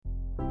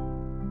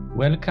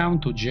Welcome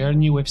to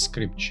Journey with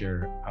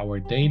Scripture, our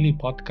daily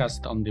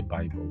podcast on the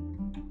Bible.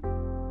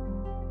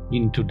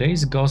 In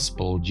today's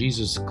Gospel,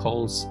 Jesus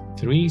calls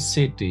 3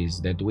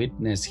 cities that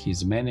witness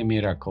his many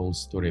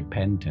miracles to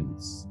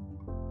repentance.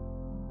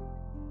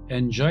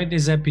 Enjoy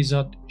this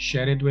episode,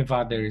 share it with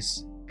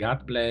others.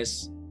 God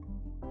bless.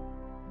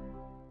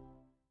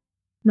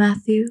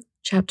 Matthew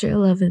chapter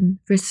 11,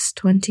 verses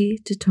 20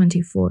 to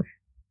 24.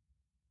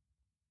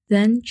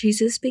 Then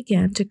Jesus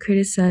began to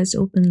criticize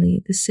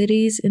openly the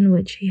cities in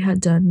which he had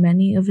done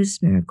many of his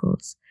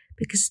miracles,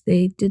 because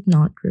they did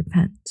not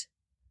repent.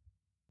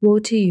 Woe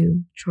to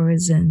you,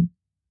 Chorazin!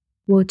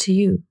 Woe to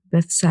you,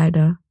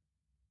 Bethsaida!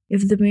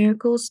 If the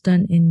miracles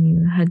done in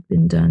you had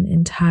been done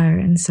in Tyre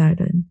and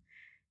Sidon,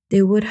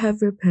 they would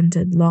have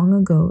repented long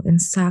ago in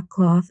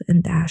sackcloth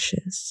and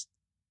ashes.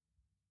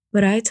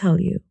 But I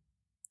tell you,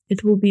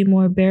 it will be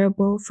more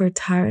bearable for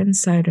Tyre and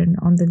Sidon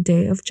on the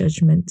day of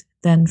judgment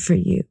than for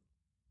you.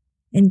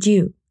 And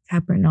you,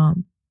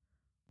 Capernaum,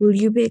 will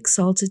you be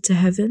exalted to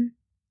heaven?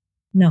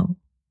 No,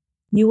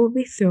 you will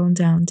be thrown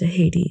down to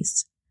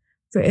Hades.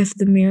 For if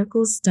the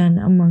miracles done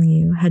among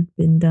you had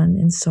been done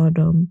in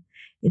Sodom,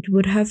 it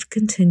would have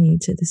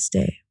continued to this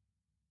day.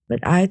 But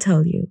I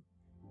tell you,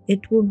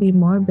 it will be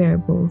more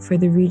bearable for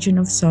the region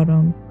of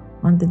Sodom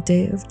on the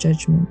day of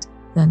judgment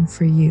than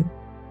for you.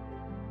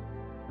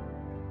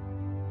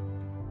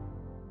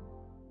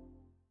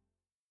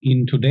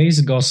 In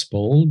today's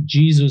Gospel,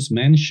 Jesus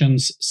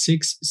mentions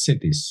 6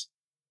 cities.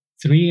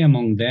 3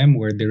 among them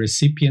were the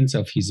recipients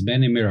of his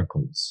many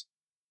miracles.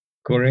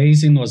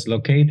 Chorazin was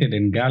located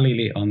in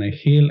Galilee on a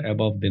hill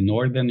above the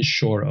northern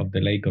shore of the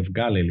Lake of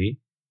Galilee,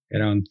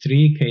 around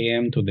 3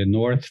 km to the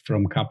north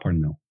from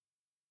Capernaum.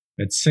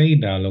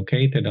 Bethsaida,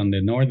 located on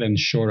the northern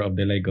shore of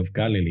the Lake of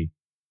Galilee,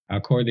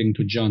 according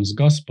to John's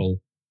Gospel,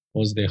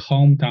 was the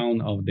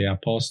hometown of the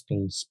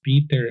apostles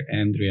Peter,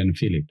 Andrew, and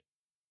Philip.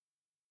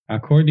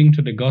 According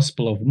to the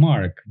Gospel of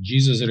Mark,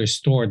 Jesus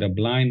restored a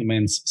blind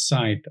man's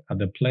sight at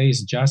a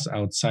place just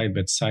outside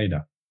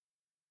Bethsaida.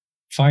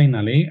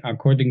 Finally,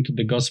 according to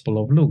the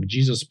Gospel of Luke,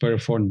 Jesus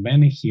performed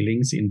many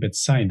healings in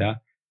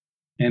Bethsaida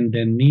and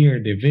then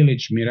near the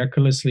village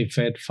miraculously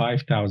fed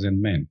 5,000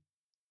 men.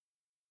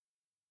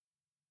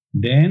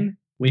 Then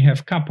we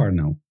have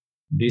Capernaum,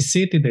 the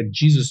city that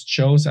Jesus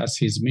chose as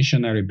his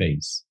missionary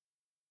base.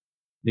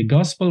 The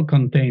Gospel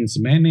contains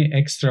many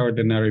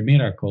extraordinary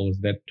miracles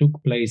that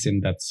took place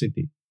in that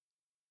city.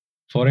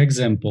 For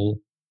example,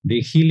 the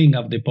healing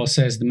of the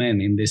possessed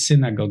man in the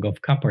synagogue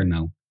of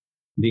Capernaum,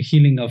 the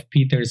healing of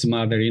Peter's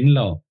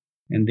mother-in-law,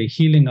 and the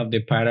healing of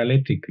the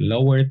paralytic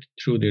lowered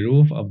through the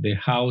roof of the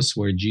house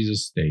where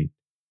Jesus stayed.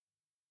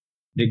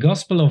 The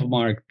Gospel of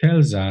Mark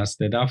tells us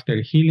that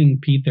after healing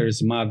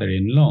Peter's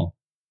mother-in-law,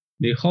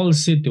 the whole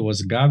city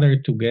was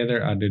gathered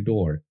together at the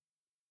door.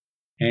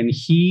 And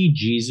he,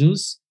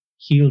 Jesus,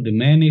 healed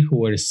many who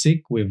were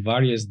sick with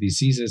various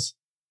diseases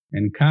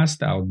and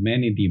cast out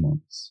many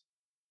demons.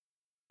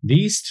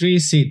 These 3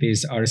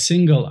 cities are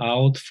singled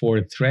out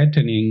for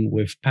threatening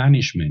with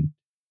punishment.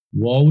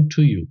 Woe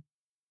to you!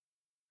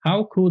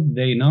 How could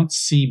they not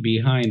see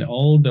behind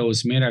all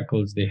those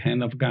miracles the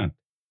hand of God?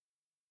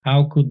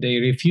 How could they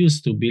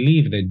refuse to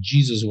believe that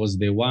Jesus was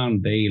the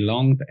one they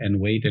longed and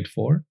waited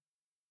for?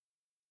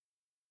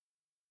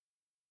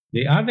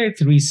 The other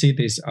 3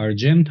 cities are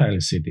Gentile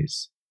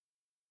cities.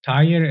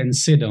 Tyre and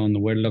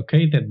Sidon were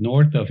located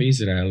north of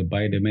Israel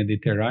by the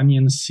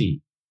Mediterranean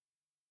Sea.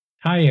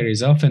 Tyre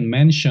is often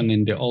mentioned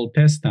in the Old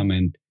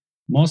Testament,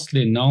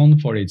 mostly known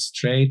for its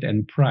trade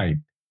and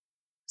pride.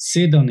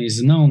 Sidon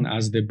is known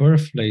as the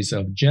birthplace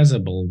of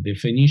Jezebel, the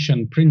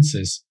Phoenician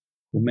princess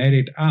who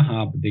married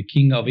Ahab, the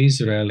king of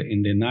Israel,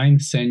 in the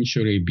 9th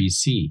century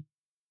BC.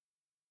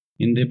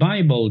 In the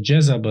Bible,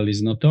 Jezebel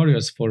is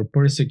notorious for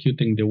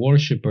persecuting the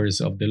worshippers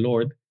of the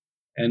Lord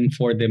and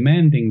for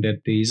demanding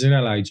that the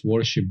Israelites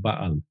worship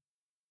Baal.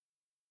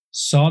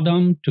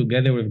 Sodom,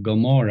 together with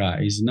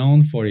Gomorrah, is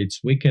known for its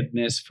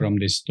wickedness from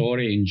the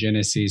story in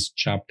Genesis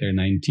chapter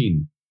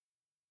 19.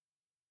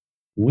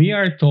 We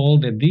are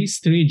told that these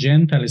 3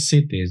 Gentile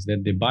cities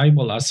that the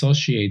Bible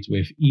associates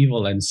with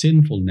evil and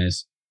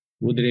sinfulness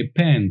would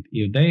repent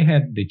if they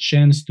had the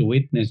chance to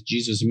witness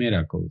Jesus'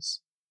 miracles.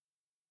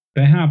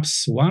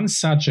 Perhaps one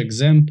such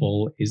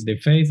example is the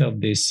faith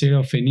of the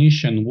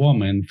Syrophoenician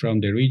woman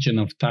from the region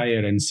of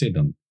Tyre and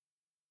Sidon.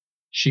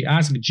 She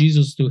asked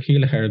Jesus to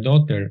heal her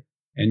daughter,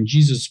 and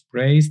Jesus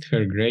praised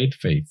her great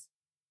faith.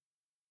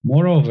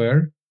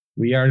 Moreover,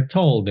 we are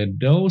told that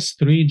those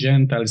 3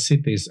 Gentile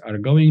cities are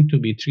going to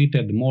be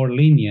treated more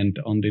lenient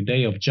on the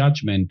day of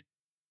judgment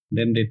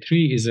than the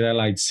 3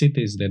 Israelite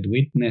cities that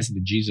witnessed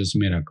Jesus'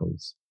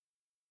 miracles.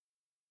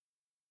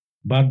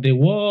 But the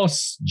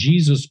woes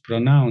Jesus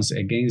pronounced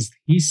against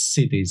his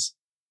cities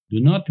do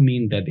not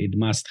mean that it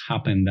must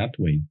happen that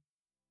way.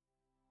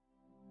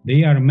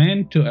 They are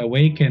meant to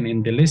awaken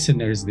in the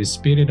listeners the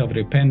spirit of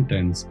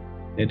repentance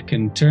that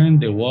can turn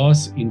the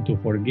woes into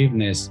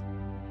forgiveness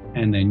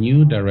and a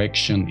new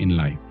direction in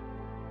life.